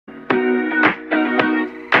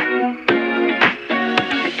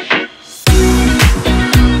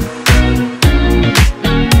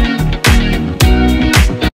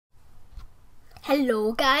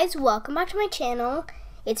guys, welcome back to my channel.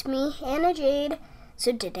 It's me, Jade.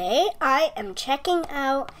 So today I am checking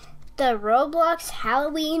out the Roblox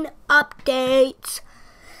Halloween updates.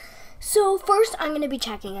 So first I'm going to be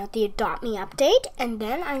checking out the Adopt Me update, and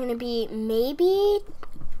then I'm going to be maybe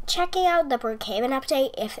checking out the Brookhaven update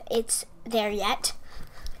if it's there yet.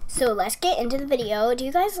 So let's get into the video. Do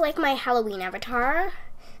you guys like my Halloween avatar?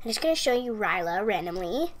 I'm just going to show you Ryla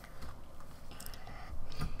randomly.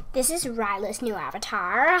 This is Ryla's new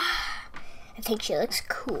avatar. I think she looks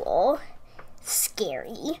cool,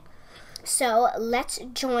 scary. So let's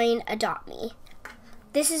join Adopt Me.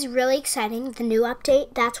 This is really exciting. The new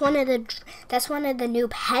update. That's one of the new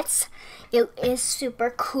pets. It is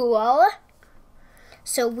super cool.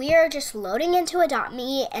 So we are just loading into Adopt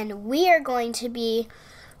Me, and we are going to be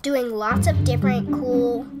doing lots of different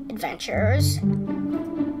cool adventures.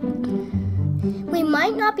 We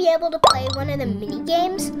might not be able to play one of the mini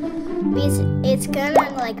games because it's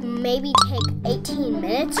gonna like maybe take 18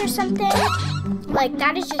 minutes or something. Like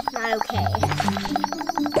that is just not okay.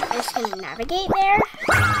 I'm just gonna navigate there.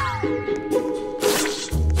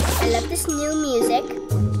 I love this new music.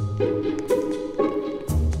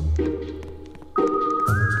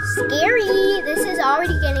 Scary! This is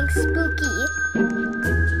already getting spooky.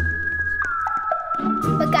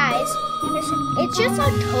 But guys, it's just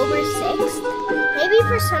October 6th. Maybe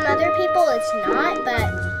for some other people it's not,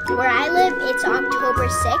 but where I live, it's October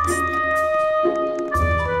 6th.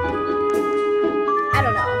 I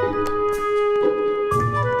don't know.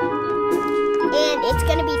 And it's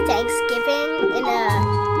gonna be Thanksgiving in a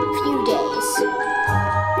few days.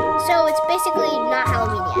 So it's basically not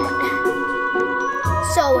Halloween yet.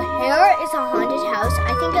 So here is a haunted house.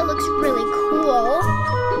 I think it looks really cool.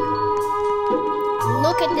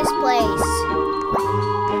 Look at this place.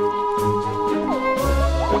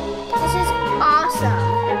 This is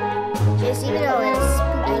awesome. There's even a little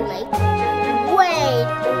spooky lake. Wait,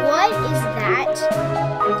 what is that?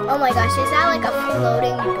 Oh my gosh, is that like a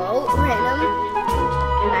floating boat? Random?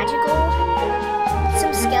 Magical?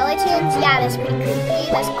 Some skeletons? Yeah, that's pretty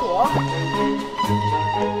creepy. That's cool.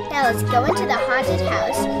 Now let's go into the haunted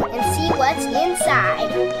house and see what's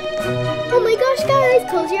inside. Oh my gosh, guys,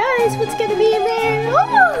 close your eyes. What's gonna be in there? Oh!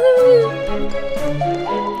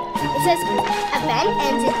 It says event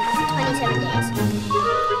ends in 27 days.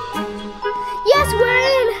 Yes, we're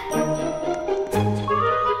in!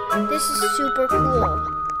 This is super cool.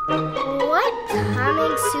 What?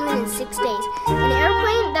 Coming soon in 6 days. An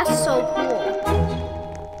airplane? That's so cool.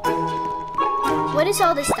 What is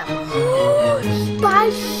all this stuff?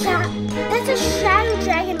 That's a Shadow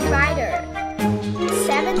Dragon Rider.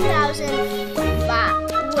 7,000.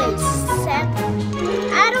 Wait,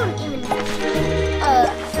 I don't even.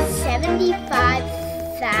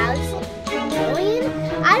 75,000 million?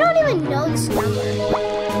 I don't even know this number.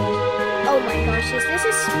 Oh my gosh, is this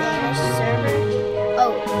a Spanish server?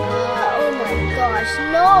 Oh my gosh,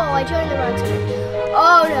 no, I joined the wrong server.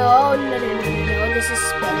 Oh no, no, this is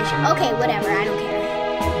Spanish. Okay, whatever, I don't care.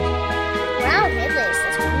 Wow, headless,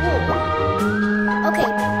 that's cool. Okay,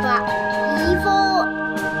 but evil.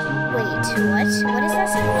 Wait, what is that?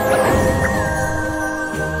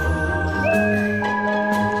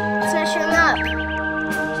 It's not showing up.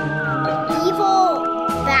 Evil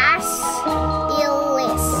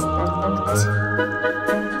basilisk.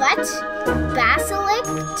 What?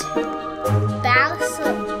 Basilisk?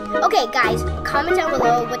 Okay, guys, comment down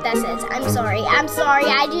below what that says. I'm sorry,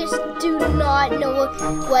 I just do not know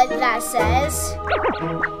what that says.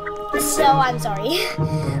 So, I'm sorry.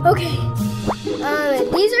 Okay.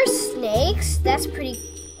 These are snakes. That's pretty.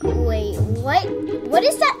 Wait, what? What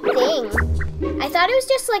is that thing? I thought it was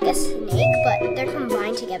just like a snake, but they're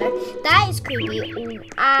combined together. That is creepy.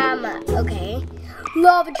 Okay.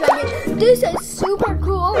 Lava dragon. This is super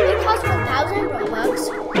cool. It costs 1,000 Robux.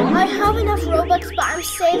 I have enough Robux, but I'm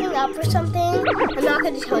saving up for something. I'm not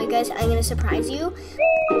going to tell you guys. I'm going to surprise you.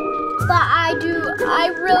 But I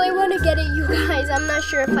really want to get it, you guys. I'm not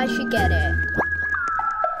sure if I should get it.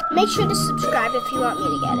 Make sure to subscribe if you want me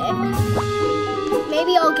to get it.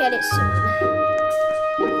 Maybe I'll get it soon.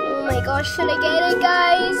 Oh my gosh, should I get it,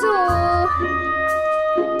 guys? Oh.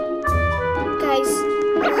 Guys,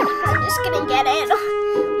 I'm just gonna get it.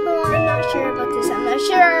 Oh, I'm not sure about this. I'm not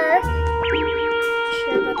sure.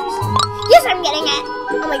 About this. Yes, I'm getting it.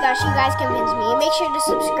 Oh my gosh, you guys convinced me. Make sure to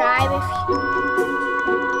subscribe if you...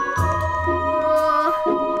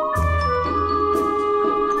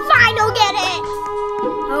 Fine, I'll get it.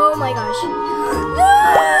 Oh my gosh.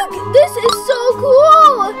 Look! This is so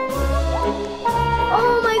cool!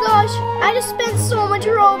 Oh my gosh. I just spent so much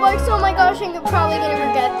Robux. Oh my gosh. watching are probably gonna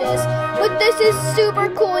regret this, but this is super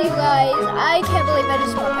cool, you guys. I can't believe I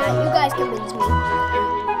just won that. You guys convinced me.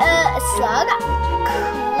 A slug?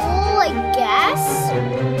 Cool, I guess.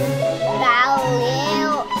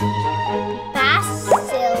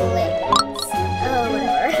 Basilisk. Oh,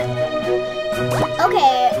 whatever.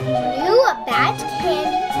 Okay, new bat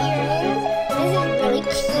candy earrings. This is really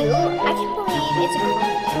cute. I can't believe it's a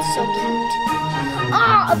compliment. It's so cute.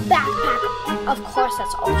 Oh, a backpack. Of course,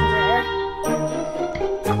 that's ultra rare.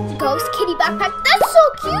 Ghost kitty backpack. That's so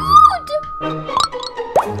cute.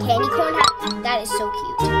 Candy corn hat. That is so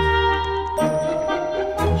cute.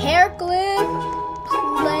 Hair clip.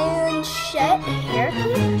 Planchette hair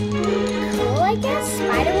clip. Cool, I guess.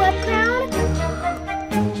 Spiderweb crown.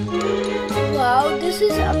 Wow, this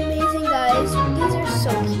is amazing, guys. These are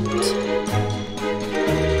so cute.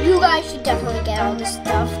 You guys should definitely get all this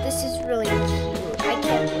stuff. This is really cute.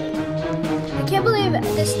 I can't believe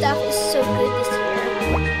this stuff is so good this year.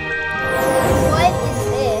 What is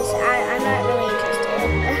this? I'm not really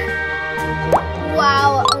interested.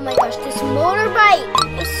 Wow, oh my gosh, this motorbike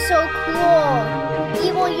is so cool.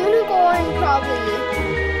 Evil unicorn, probably.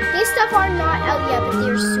 These stuff are not out yet, but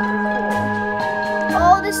they're super cool.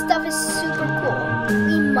 All this stuff is super cool.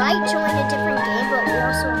 We might join a different game, but we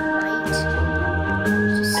also might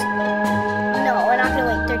just... No, we're not gonna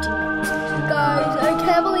wait 13 minutes. Guys, I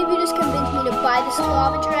can't believe you just convinced me to buy this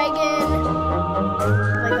lava dragon. Oh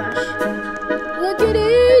my gosh. Look at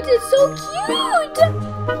it, it's so cute.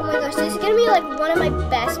 Oh my gosh, this is gonna be like one of my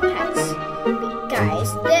best pets.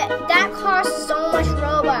 Guys, that costs so much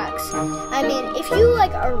Robux. I mean, if you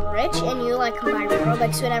like are rich and you like buy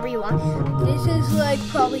Robux whenever you want, this is like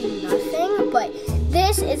probably nothing, but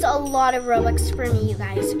this is a lot of Robux for me, you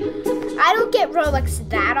guys. I don't get Robux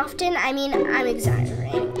that often. I mean, I'm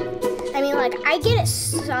exaggerating. I mean, like, I get it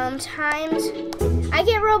sometimes. I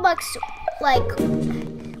get Robux like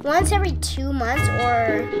once every 2 months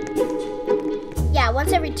or... Yeah,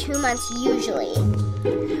 once every 2 months usually.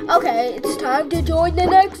 Okay, it's time to join the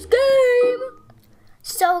next game.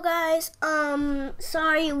 So guys,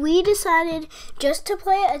 sorry, we decided just to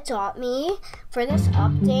play Adopt Me for this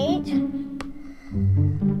update.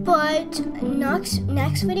 But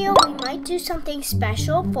next video we might do something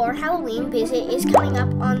special for Halloween because it is coming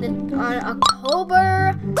up on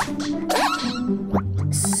October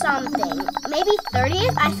something. Maybe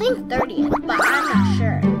 30th? I think 30th, but I'm not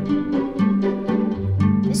sure.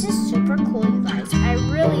 This is super cool, you guys. I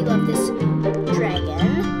really love this dragon.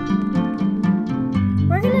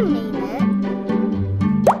 We're gonna name it.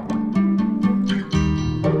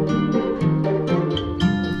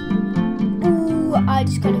 Ooh, I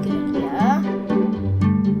just got a good idea.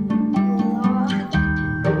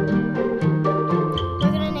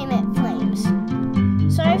 We're gonna name it Flames.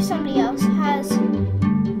 Sorry if somebody else has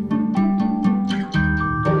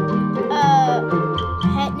a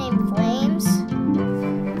pet named Flames,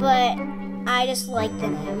 but I just like the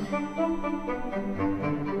name.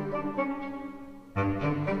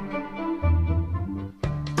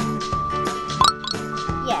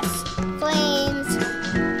 Yes, Flames.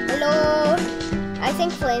 Hello. I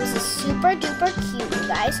think Flames is super duper cute, you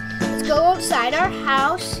guys. Let's go outside our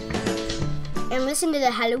house and listen to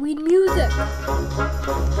the Halloween music.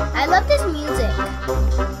 I love this music.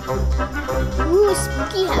 Ooh,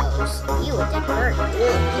 spooky house. Ew, that hurt.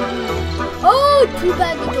 Oh, too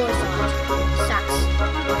bad the door's locked. Sucks.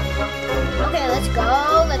 Okay, let's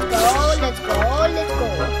go, let's go, let's go, let's go.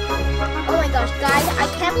 Oh my gosh, guys, I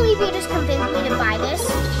can't believe you just convinced me to buy this.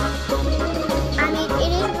 I mean,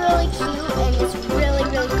 it is really cute and it's really,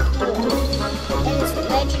 really cool. And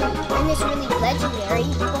it's really legendary,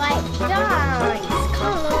 but guys,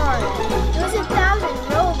 come on. It was 1,000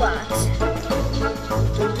 Robux.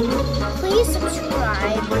 Please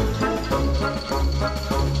subscribe.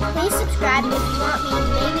 Please subscribe if you want me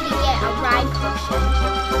maybe to get a ride potion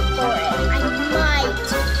for it. I might.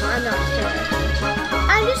 I'm not sure.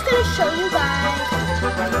 I'm just going to show you guys.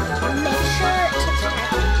 Make sure to check.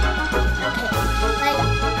 Okay. Like,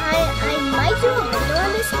 I might do a video on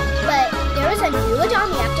this, but there is a new Adopt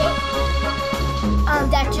Me update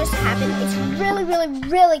that just happened. It's really, really,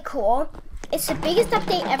 really cool. It's the biggest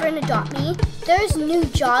update ever in Adopt Me. There's new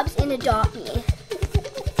jobs in Adopt Me.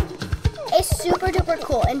 It's super duper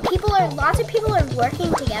cool, and lots of people are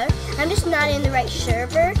working together. I'm just not in the right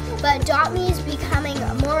server, but Adopt Me is becoming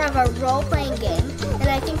more of a role-playing game, and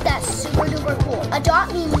I think that's super duper cool.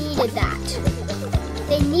 Adopt Me needed that.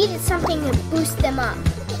 They needed something to boost them up.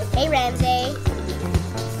 Hey, Ramsey.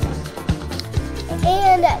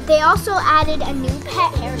 And they also added a new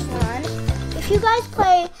pet hair salon. If you guys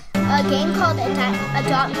play a game called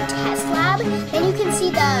Adopt Me Test Lab. Then you can see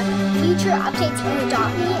the future updates in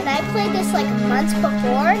Adopt Me. And I played this like months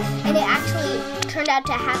before, and it actually turned out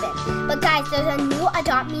to happen. But guys, there's a new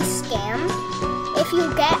Adopt Me scam. If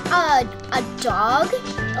you get a dog,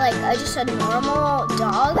 like just a normal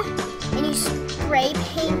dog, and you spray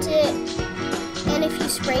paint it, and if you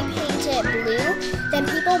spray paint it blue, then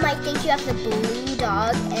people might think you have the blue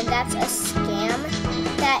dog, and that's a scam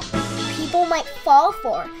that people might fall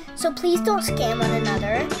for. So please don't scam one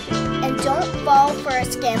another, and don't fall for a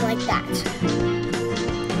scam like that.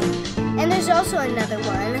 And there's also another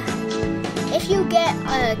one. If you get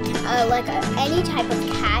any type of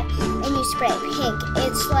cat and you spray it pink,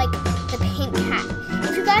 it's like the pink cat.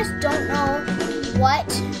 If you guys don't know what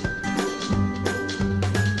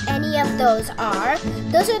any of those are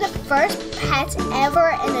the first pets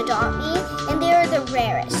ever in Adopt Me, and they are the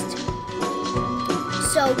rarest.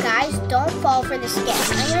 So guys, don't fall for the scam.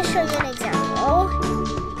 I'm going to show you an example.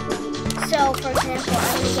 So for example, I'm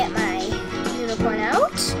going to get my unicorn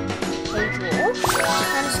out. Hey, Jewel.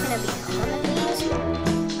 I'm just going to be one of these.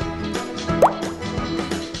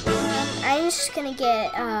 I'm just going to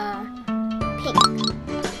get pink.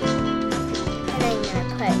 And then I'm going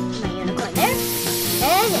to put my unicorn there.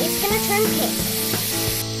 And it's going to turn pink.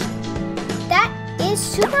 That is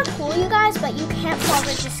super cool, you guys, but you can't fall for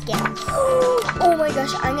the scam. Oh my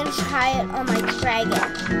gosh, I'm going to try it on my dragon.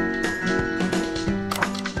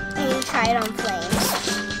 I'm going to try it on flames.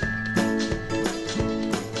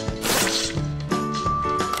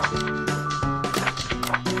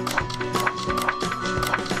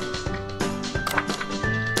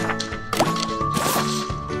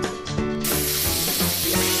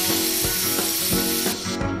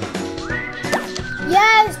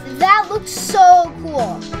 Yes, that looks so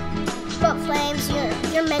cool. But flames,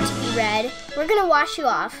 you're meant to be red. We're gonna wash you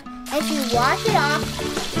off. And if you wash it off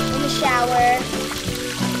in the shower,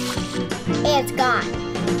 it's gone.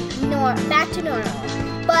 Back to normal.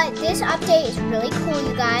 But this update is really cool,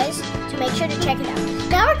 you guys. So make sure to check it out.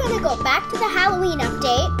 Now we're gonna go back to the Halloween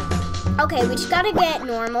update. Okay, we just gotta get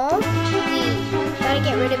normal. We gotta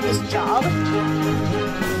get rid of this job.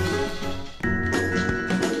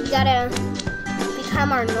 We gotta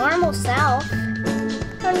become our normal self.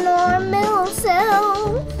 Our normal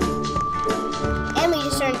self. And we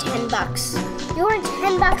just earned $10. You earn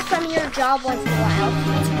 $10 from your job once in a while.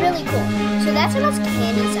 It's really cool. So that's how much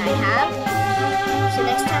candies I have. So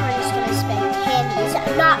next time we're just gonna spend candies,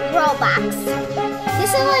 not Robux.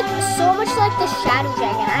 This is like so much like the Shadow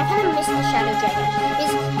Dragon. I kind of miss the Shadow Dragon.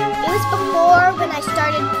 It was before when I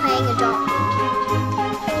started playing Adopt Me.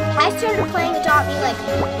 I started playing Adopt Me like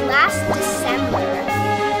last December.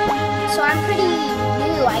 So I'm pretty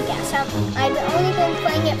new, I guess. I've only been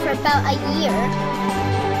playing it for about a year.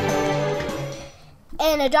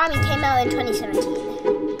 And Adopt Me came out in 2017.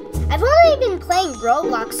 I've only been playing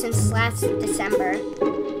Roblox since last December.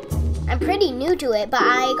 I'm pretty new to it, but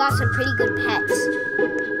I got some pretty good pets.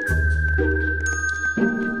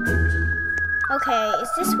 Okay, is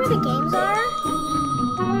this where the games are?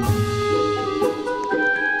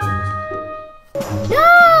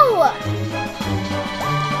 No!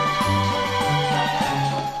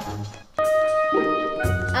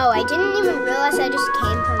 Oh, I didn't even realize I just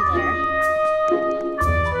came from there.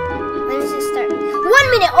 When does it start?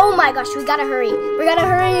 1 minute! Oh my gosh, we gotta hurry. We gotta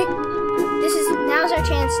hurry. Now's our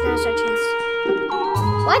chance. Now's our chance.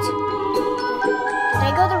 What? Did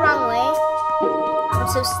I go the wrong way? I'm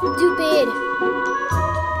so stupid.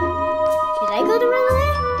 Did I go the wrong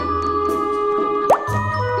way?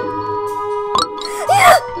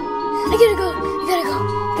 Yeah! I gotta go. I gotta go.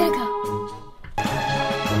 I gotta go.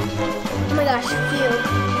 Oh my gosh, phew.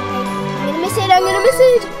 I'm gonna miss it. I'm gonna miss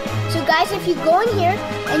it. So guys, if you go in here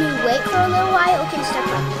and you wait for a little while, it can start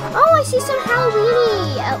playing. Oh, I see some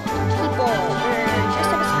Halloween-y people.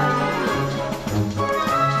 Dressed up as Halloween.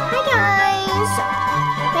 Hi guys.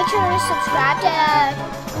 Make sure to subscribe to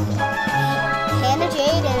Hannah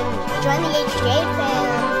Jade and join the Jade fam.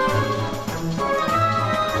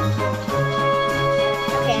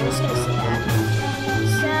 Okay, I'm just gonna say that.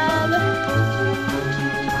 Sub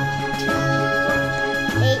to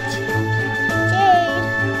Jade.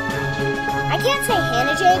 I can't say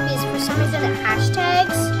Hannah Jade because for some reason it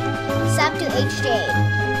hashtags sub to Jade.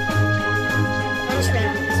 I just ran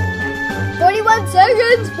off this. 41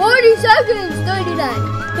 seconds, 40 seconds, 39,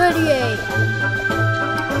 38.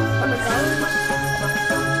 Oh my god.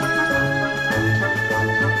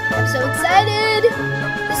 I'm so excited.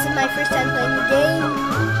 This is my first time playing the game.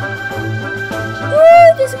 Woo,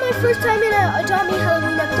 this is my first time in a Adopt Me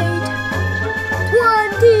Halloween update.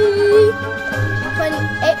 20, 20,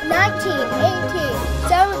 19, 18,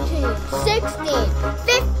 17, 16,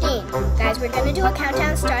 15. Guys, we're gonna do a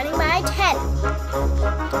countdown starting by 10.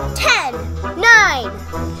 10, 9,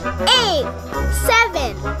 8,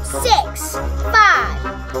 7, 6,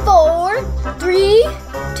 5, 4, 3,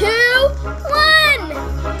 2, 1.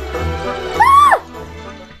 Ah!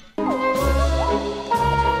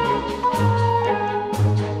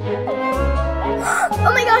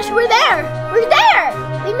 Oh my gosh, we're there! We're there!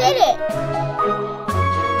 We made it!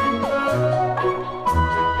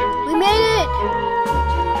 We made it!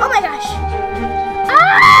 Oh my gosh!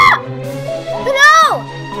 Ah! No!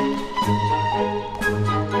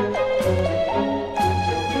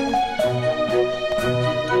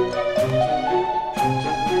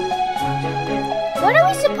 What are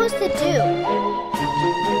we supposed to do?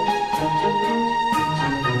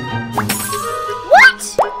 What?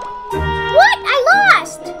 What? I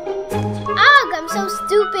lost! Ugh, I'm so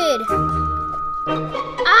stupid.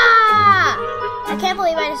 Ah! I can't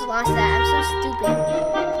believe I just lost that. I'm so stupid.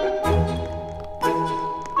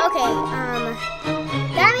 Okay,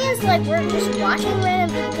 that means like we're just watching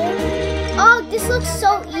random people. Oh, this looks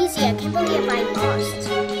so easy. I can't believe I lost.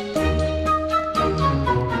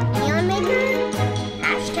 Neon Maker,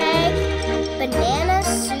 hashtag, banana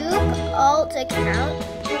soup, alt account,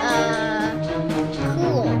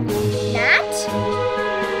 cool. Nat?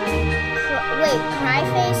 Wait,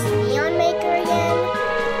 Cryface, Neon Maker again?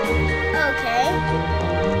 Okay.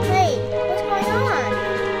 Wait, what's going on?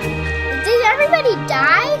 Did everybody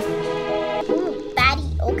die? Ooh, Batty.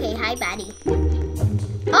 Okay, hi, Batty.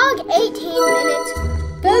 Og, 18 minutes.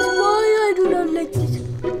 That's why I do not like this.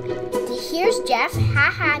 Here's Jeff.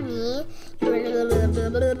 Haha, me.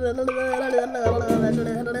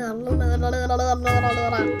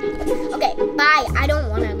 Okay, bye. I don't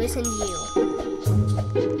want to listen to you.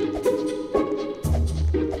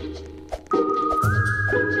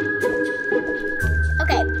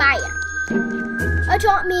 Okay, bye.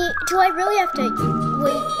 Do I really have to wait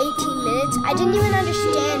 18 minutes? I didn't even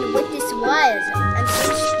understand what this was. I'm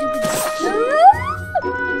so stupid.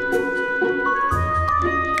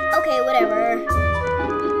 Okay, whatever.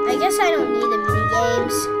 I guess I don't need the mini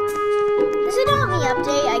games. Does it help me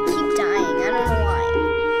update? I keep dying. I don't know why.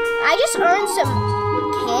 I just earned some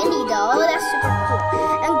candy though. That's super cool.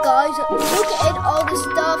 And guys, look at all this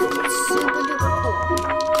stuff. It's super duper cool.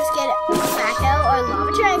 Let's get it back out our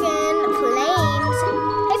lava dragon. Flames.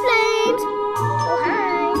 Hey, Flames. Oh,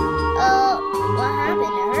 hi. What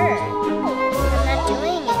happened to her? I'm not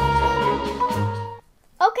doing anything.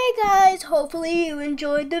 Okay, guys. Hopefully you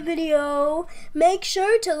enjoyed the video. Make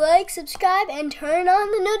sure to like, subscribe, and turn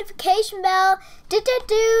on the notification bell.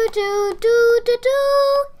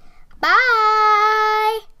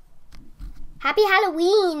 Bye. Happy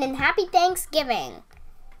Halloween and happy Thanksgiving.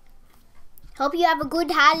 Hope you have a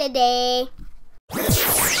good holiday.